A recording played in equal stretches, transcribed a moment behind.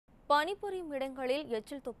பணிபுரியும் இடங்களில்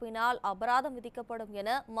எச்சில் துப்பினால் அபராதம் விதிக்கப்படும் என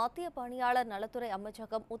மத்திய பணியாளர் நலத்துறை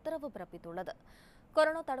அமைச்சகம் உத்தரவு பிறப்பித்துள்ளது.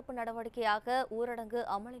 கொரோனா தடுப்பு நடவடிக்கையாக ஊரடங்கு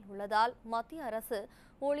அமலில் உள்ளதால் மத்திய அரசு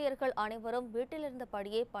ஊழியர்கள் அனைவரும்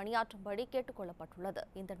வீட்டிலிருந்தபடியே பணியாற்றும்படி கேட்டுக் கொள்ளப்பட்டுள்ளது.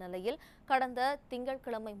 இந்த நிலையில் கடந்த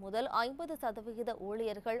திங்கட்கிழமை முதல் 50%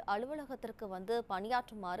 ஊழியர்கள் அலுவலகத்திற்கு வந்து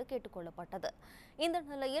பணியாற்றுமாறு கேட்டுக் கொள்ளப்பட்டது. இந்த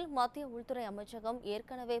நிலையில் மத்திய உள்துறை அமைச்சகம்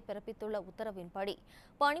ஏற்கனவே பிறப்பித்துள்ள உத்தரவின்படி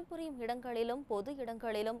பணிபுரியும் இடங்களிலும் பொது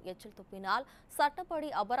இடங்களிலும் எச்சில் துப்பினால் சட்டப்படி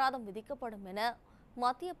அபராதம் விதிக்கப்படும் என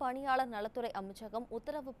மத்திய பணியாளர் நலத்துறை அமைச்சகம்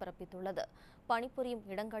உத்தரவு பிறப்பித்துள்ளது. பணிபுரியும்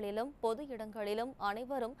இடங்களிலும் பொது இடங்களிலும்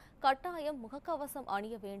அனைவரும் கட்டாயம் முகக்கவசம்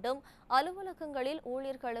அணிய வேண்டும். அலுவலகங்களில்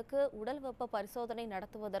ஊழியர்களுக்கு உடல் வெப்ப பரிசோதனை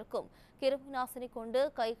நடத்துவதற்கும் கிருமிநாசினி கொண்டு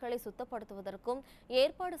கைகளை சுத்தப்படுத்துவதற்கும்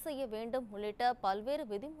ஏற்பாடு செய்ய வேண்டும் உள்ளிட்ட பல்வேறு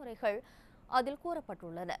விதிமுறைகள் அதில்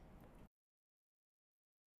கூறப்பட்டுள்ளன.